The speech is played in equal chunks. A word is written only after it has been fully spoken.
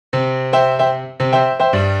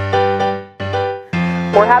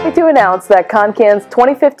happy to announce that Conncan's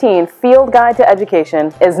 2015 Field Guide to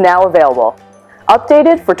Education is now available.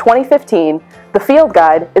 Updated for 2015, the Field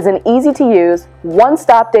Guide is an easy-to-use,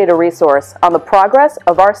 one-stop data resource on the progress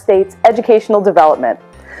of our state's educational development.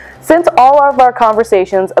 Since all of our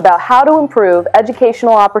conversations about how to improve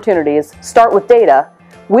educational opportunities start with data,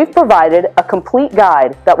 we've provided a complete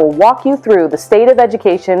guide that will walk you through the state of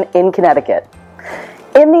education in Connecticut.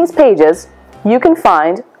 In these pages, you can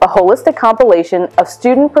find a holistic compilation of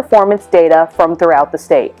student performance data from throughout the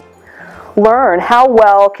state. Learn how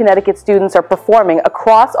well Connecticut students are performing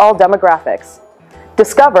across all demographics.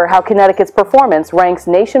 Discover how Connecticut's performance ranks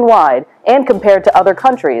nationwide and compared to other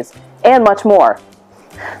countries, and much more.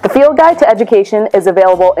 The Field Guide to Education is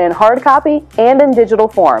available in hard copy and in digital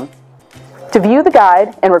form. To view the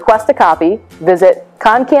guide and request a copy, visit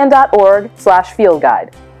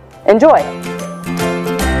concan.org/fieldguide. Enjoy!